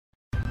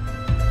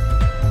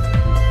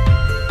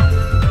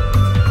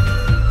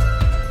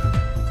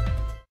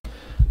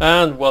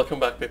And welcome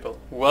back, people.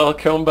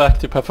 Welcome back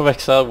to Path of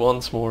Exile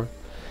once more.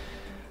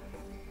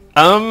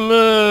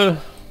 I'm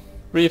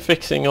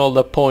refixing all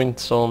the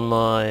points on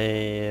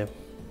my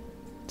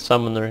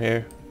summoner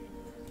here.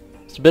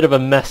 It's a bit of a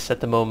mess at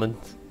the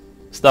moment.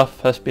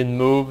 Stuff has been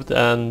moved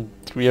and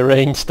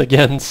rearranged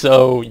again,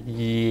 so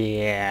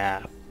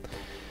yeah.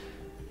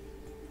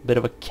 Bit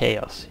of a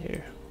chaos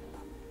here.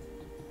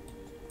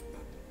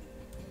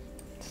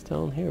 It's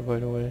down here, by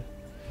the way.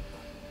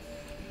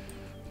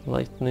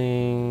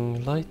 Lightning.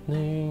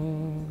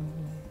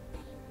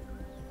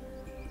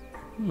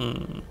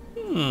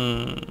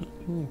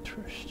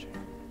 Interesting.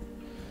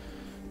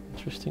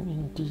 Interesting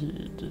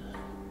indeed.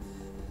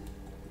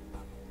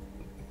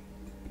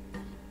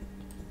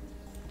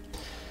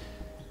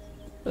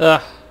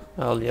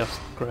 I'll just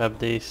grab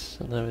these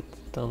and have it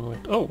done with.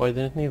 Oh, I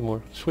didn't need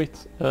more.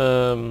 Sweet.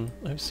 I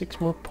have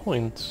 6 more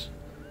points.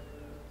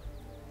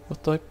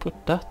 What do I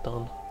put that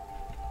on?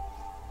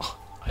 Oh,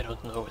 I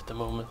don't know at the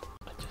moment.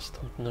 I just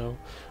don't know.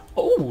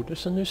 Oh,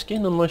 there's a new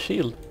skin on my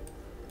shield.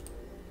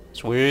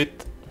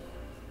 Sweet.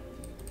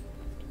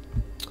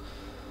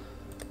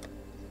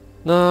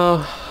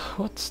 Now,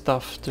 what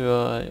stuff do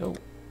I...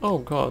 Oh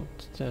god.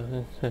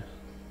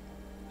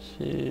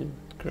 Shield,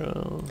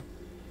 ground.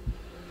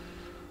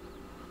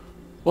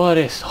 What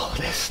is all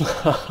this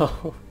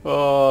now?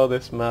 Oh,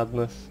 this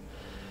madness.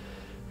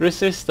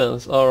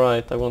 Resistance.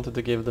 Alright, I wanted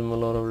to give them a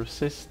lot of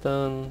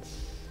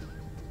resistance.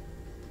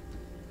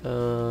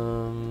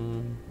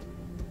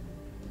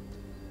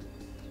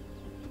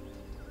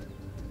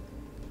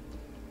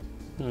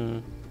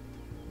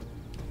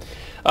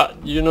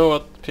 You know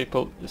what,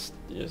 people? Let's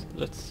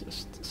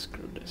just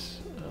screw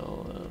this.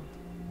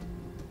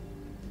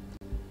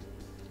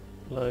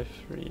 Life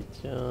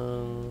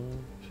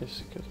region,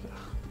 physical.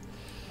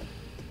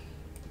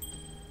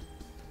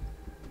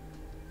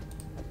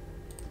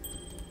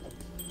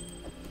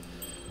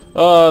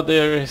 Oh,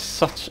 there is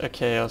such a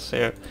chaos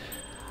here.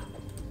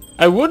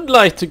 I would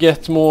like to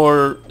get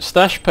more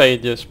stash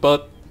pages,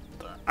 but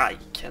I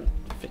can't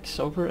fix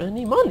over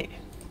any money.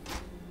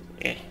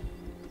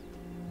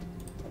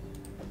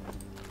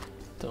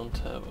 Don't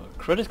have a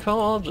credit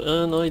card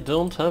and I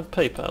don't have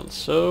PayPal,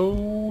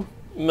 so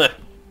meh.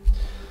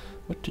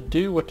 What to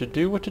do?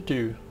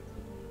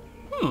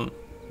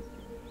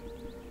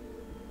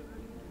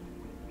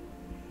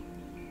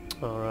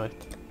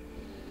 Alright.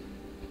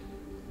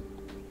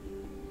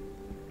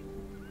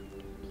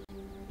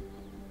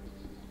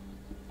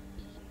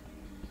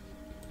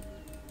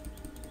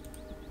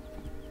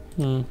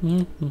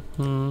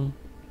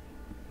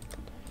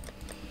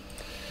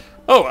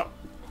 Oh well,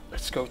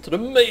 let's go to the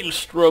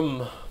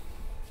Maelstrom.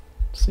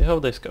 See how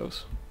this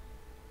goes.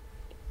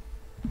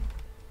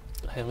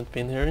 I haven't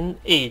been here in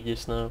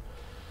ages now.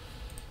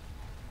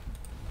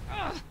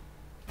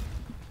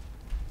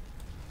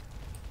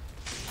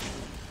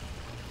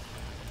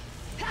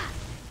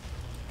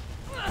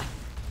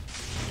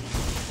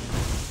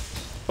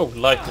 Oh,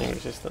 lightning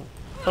resistant.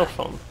 How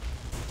fun.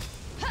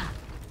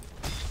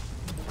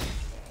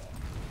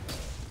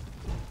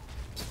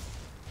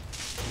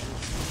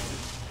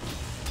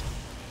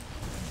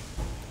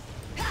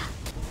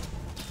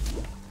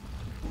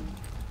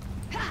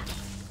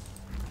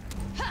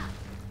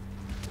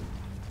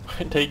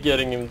 Are they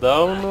getting him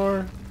down,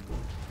 or?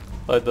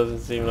 Oh, it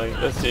doesn't seem like.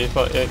 Let's see if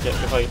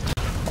I.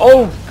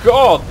 Oh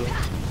God!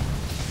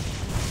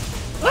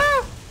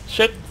 Ah!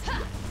 Shit!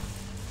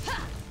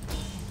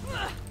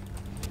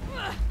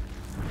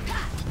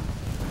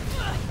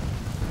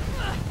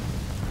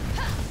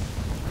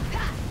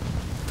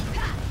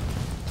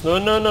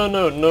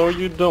 No,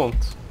 you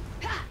don't.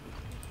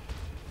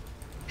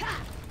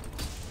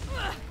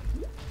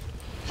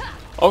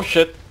 Oh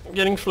shit!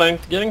 Getting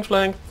flanked.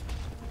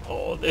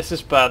 Oh, this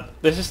is bad.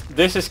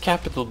 This is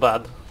capital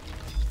bad.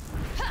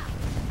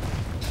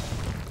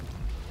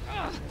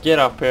 Get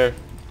up here.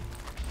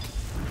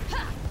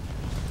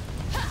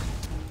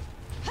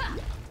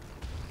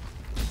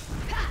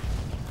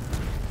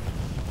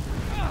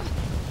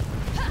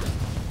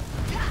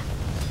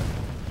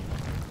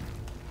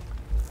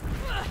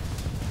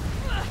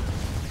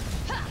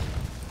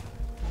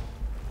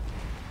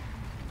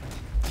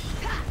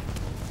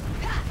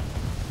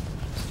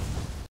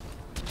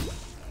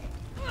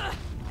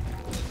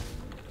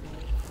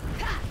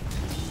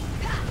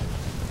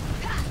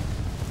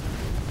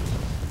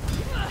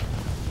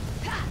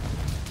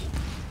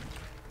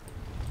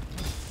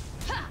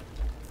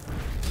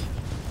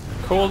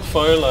 Cold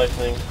fire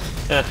lightning.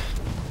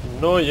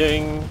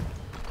 Annoying.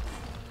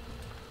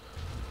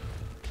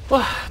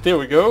 There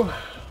we go.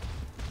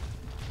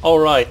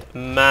 Alright,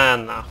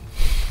 mana.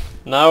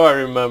 Now I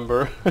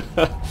remember.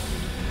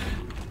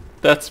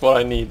 That's what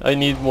I need. I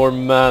need more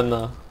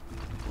mana.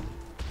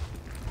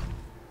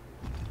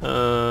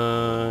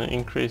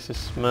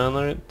 Increases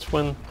mana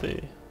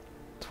 20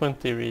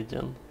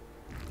 region.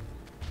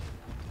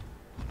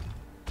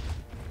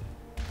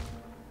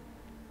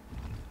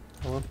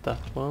 I want that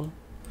one.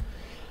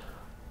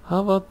 How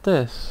about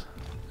this?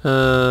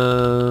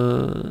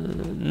 No,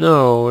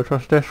 it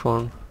was this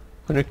one.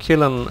 When you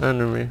kill an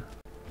enemy.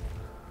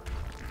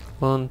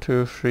 1,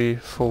 2, 3,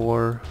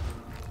 4,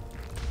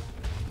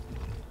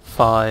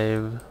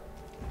 5.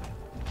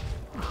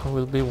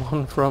 Will be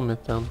one from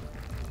it then.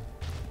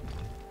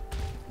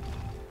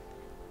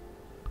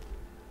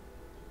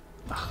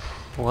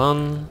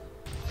 One,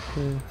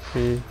 2,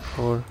 3,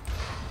 4.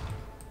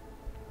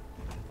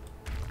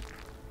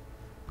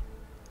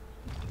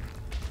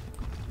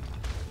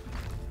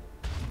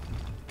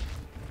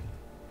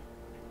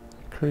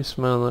 Increase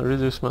mana,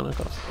 reduce mana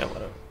cost. Yeah,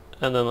 whatever.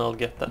 And then I'll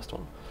get that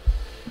one.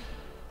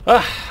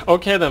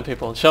 Okay then,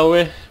 people. Shall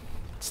we?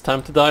 It's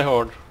time to die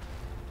hard.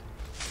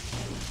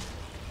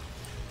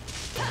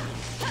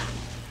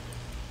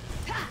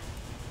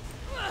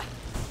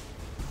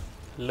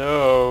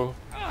 Hello.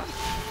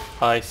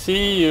 I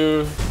see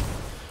you.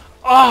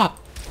 Ah!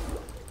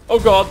 Oh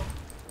god.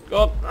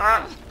 God.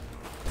 Ah!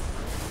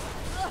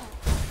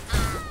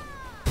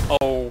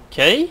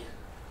 Okay.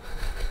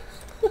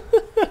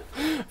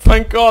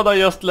 Thank god I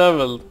just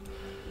leveled.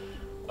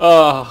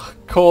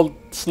 Cold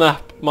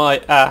snap my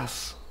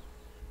ass.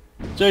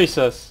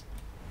 Jesus.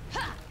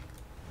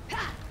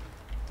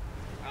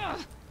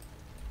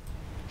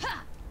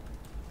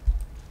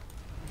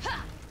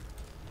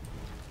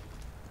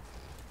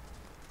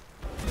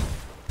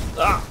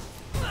 Ah!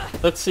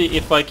 Let's see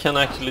if I can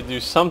actually do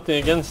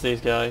something against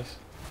these guys.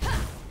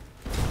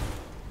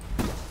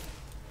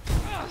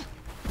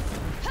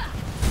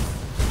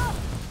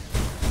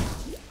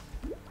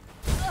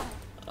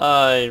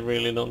 I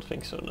really don't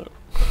think so, no.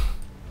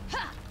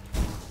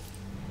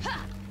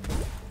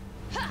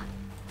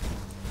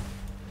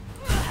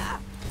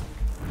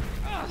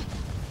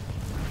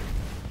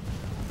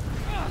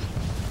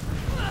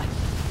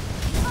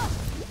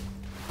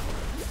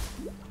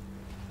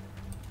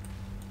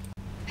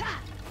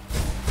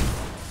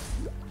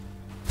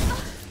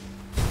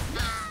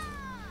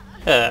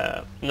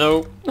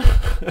 No.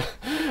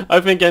 I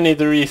think I need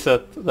to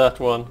reset that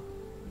one.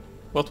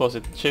 What was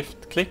it?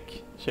 Shift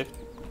click? Shift?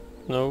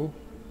 No.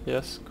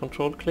 Yes.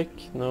 Control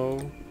click?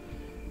 No.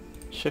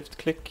 Shift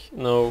click?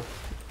 No.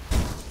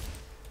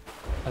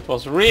 That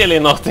was really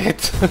not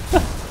it.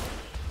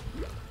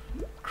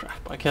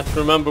 Crap, I can't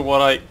remember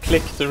what I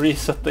clicked to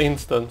reset the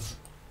instance.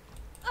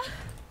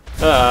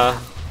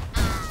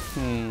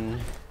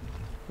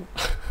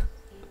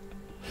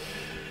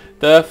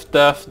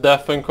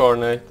 Death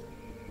incarnate.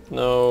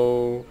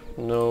 No,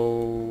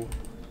 no.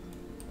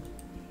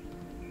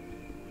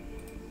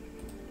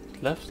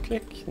 Left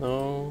click?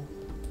 No.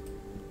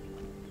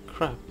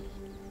 Crap.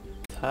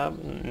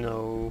 Tab?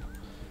 No.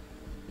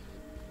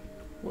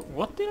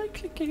 What did I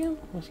click again?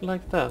 Was it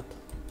like that?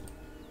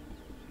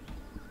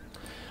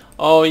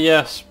 Oh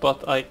yes,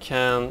 but I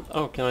can...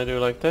 Oh, can I do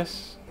like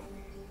this?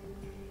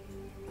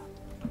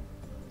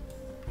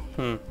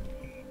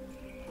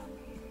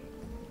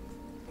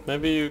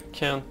 Maybe you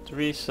can't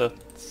reset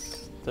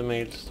the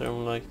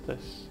maelstrom like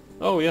this.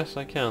 Oh yes,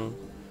 I can.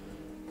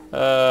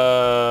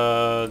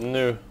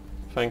 No.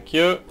 Thank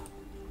you.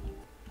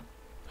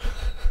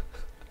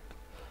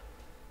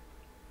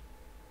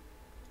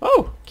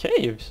 Oh,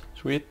 caves.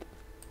 Sweet.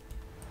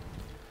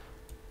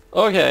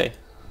 Okay.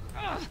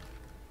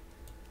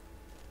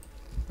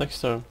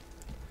 Next turn.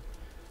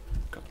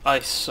 God, I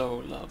so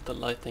love the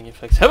lighting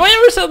effects. Have I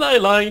ever said I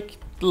like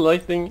the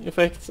lighting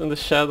effects and the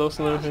shadows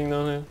and everything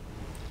down here?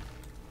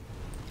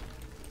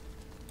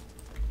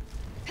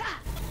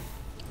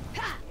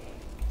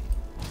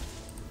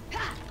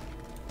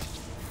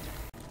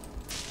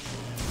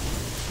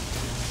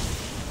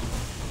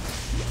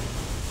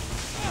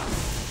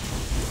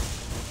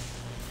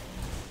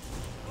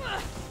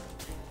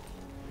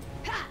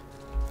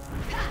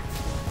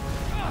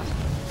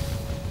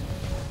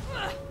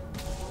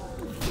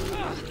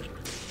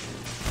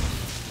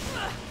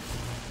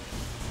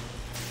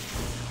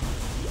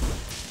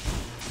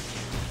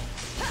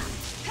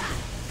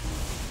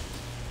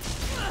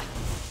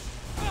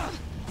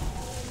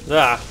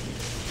 Ah.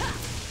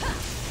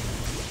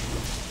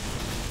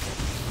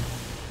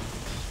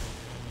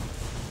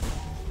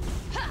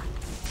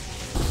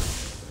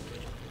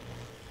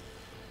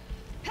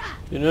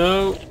 You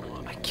know,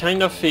 I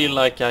kind of feel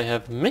like I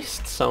have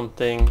missed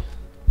something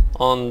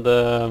on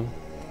the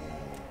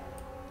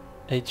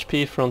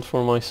HP front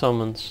for my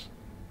summons.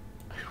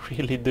 I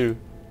really do.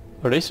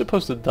 Are they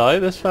supposed to die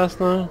this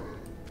fast now?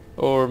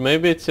 Or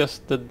maybe it's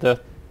just that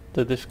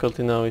the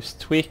difficulty now is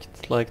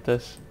tweaked like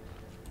this.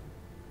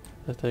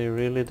 That they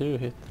really do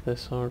hit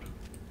this hard.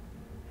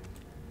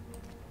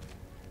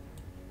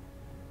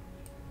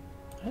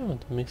 I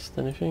haven't missed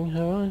anything,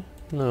 have I?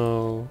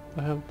 No,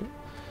 I have...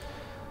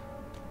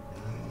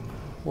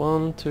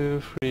 1,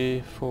 2,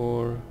 3,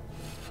 4,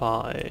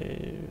 5...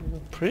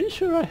 I'm pretty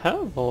sure I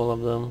have all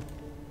of them.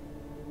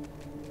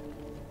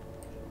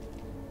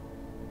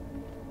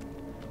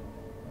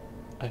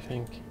 I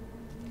think.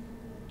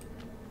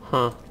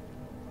 Huh.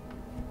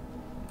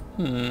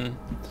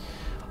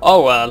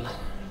 Oh well.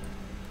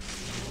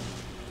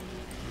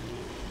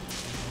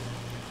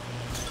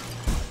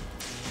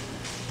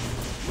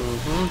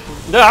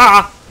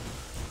 Ah!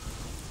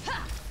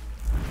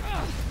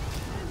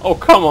 Oh,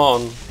 come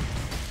on.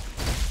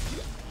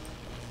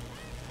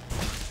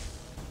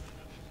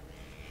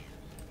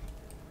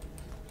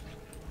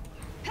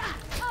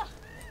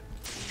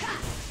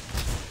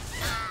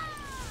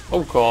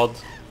 Oh god.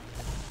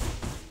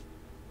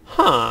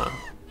 Huh.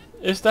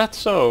 Is that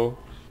so?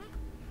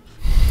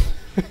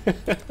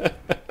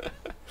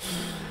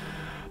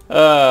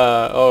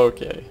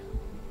 Okay.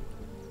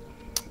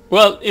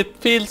 Well, it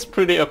feels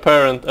pretty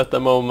apparent at the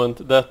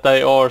moment that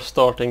they are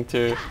starting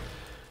to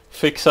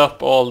fix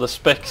up all the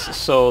specs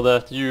so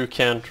that you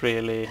can't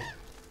really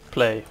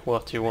play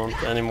what you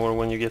want anymore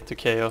when you get to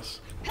Chaos.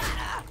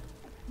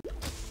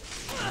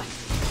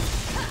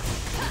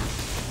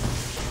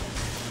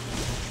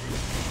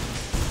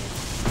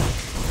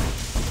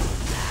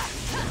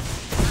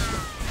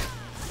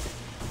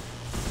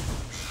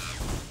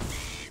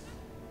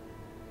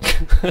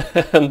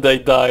 And they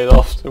died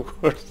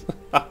afterwards.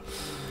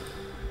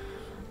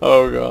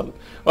 Oh god.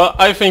 Well,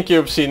 I think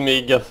you've seen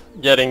me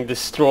getting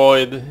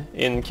destroyed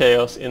in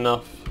Chaos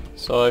enough,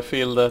 so I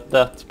feel that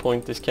that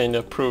point is kind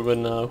of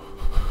proven now.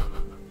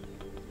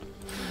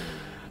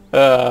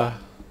 I'll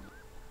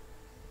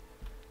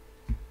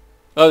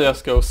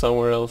just go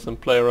somewhere else and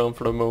play around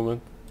for the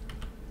moment.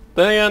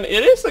 Then again,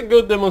 it is a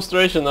good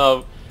demonstration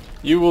of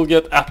you will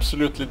get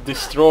absolutely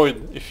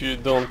destroyed if you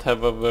don't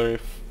have a very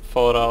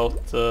far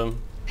out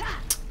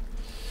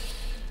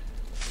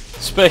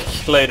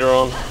spec later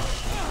on.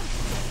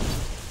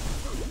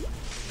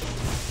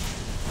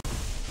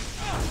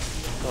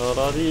 La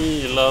da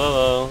dee la la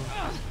la.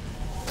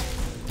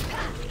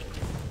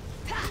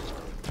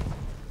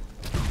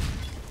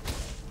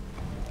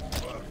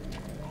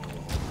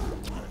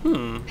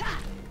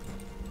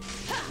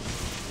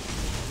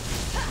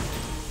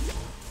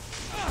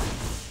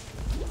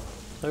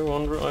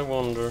 I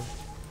wonder.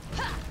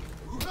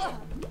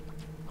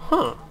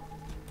 Huh.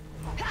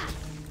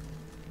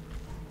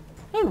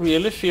 I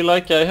really feel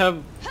like I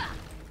have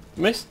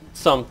missed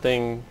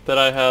something that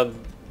I had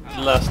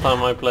last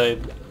time I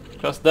played.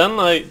 Because then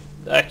I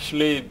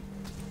actually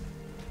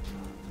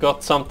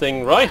got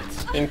something right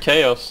in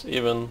Chaos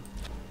even.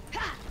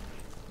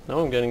 Now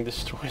I'm getting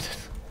destroyed.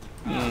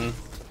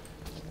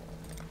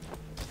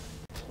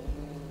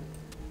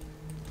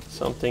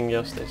 Something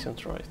just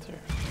isn't right here.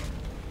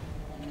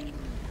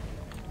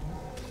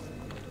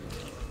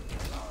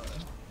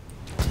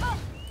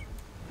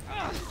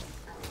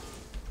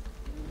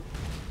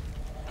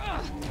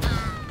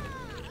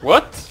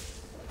 What?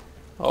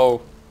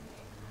 Oh.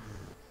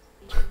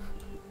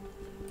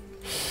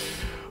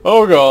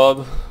 Oh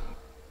god.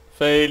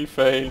 Fail,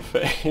 fail,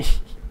 fail.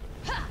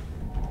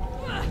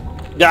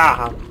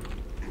 Yeah.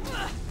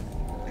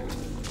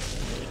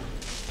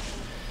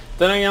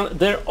 Then again,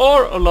 there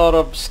are a lot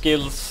of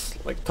skills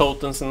like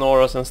totems and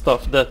auras and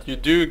stuff that you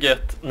do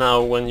get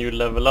now when you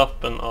level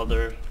up and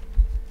other,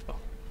 well,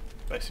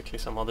 basically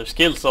some other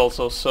skills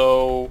also.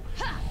 So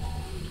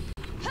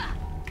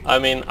I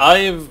mean,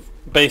 I've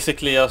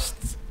basically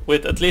just,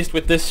 with at least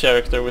with this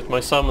character, with my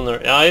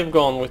summoner, I've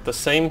gone with the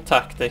same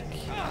tactic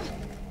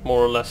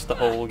more or less the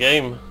whole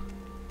game.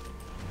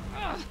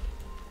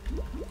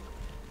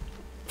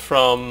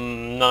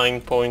 From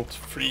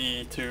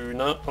 9.3 to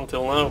now,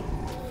 until now.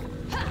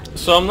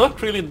 So I'm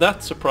not really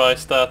that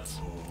surprised that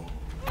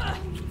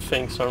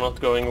things are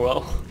not going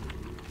well.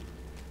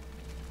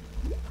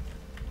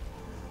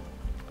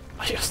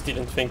 I just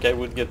didn't think I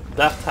would get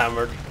that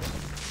hammered.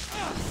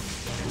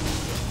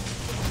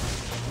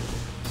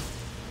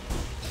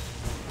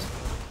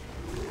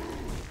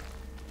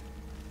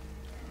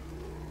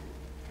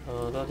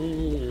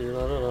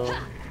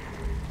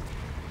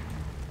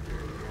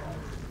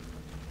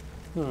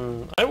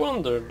 I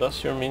wonder,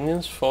 does your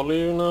minions follow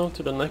you now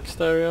to the next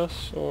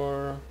areas,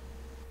 or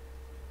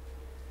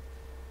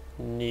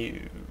no?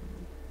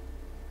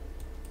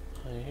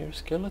 I hear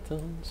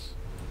skeletons.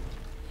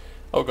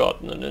 Oh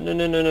god, no, no, no,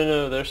 no, no, no,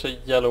 no, there's a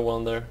yellow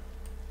one there.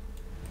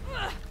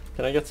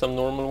 Can I get some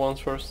normal ones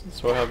first,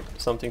 so I have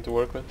something to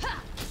work with?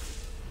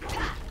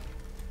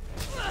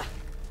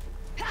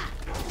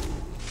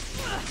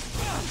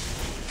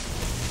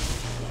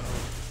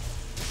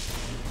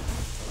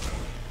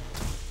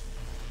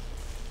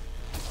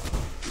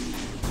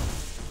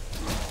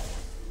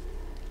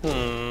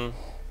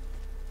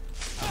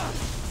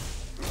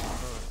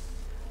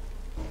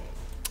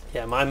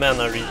 Yeah, my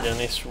mana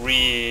regen is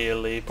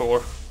really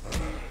poor.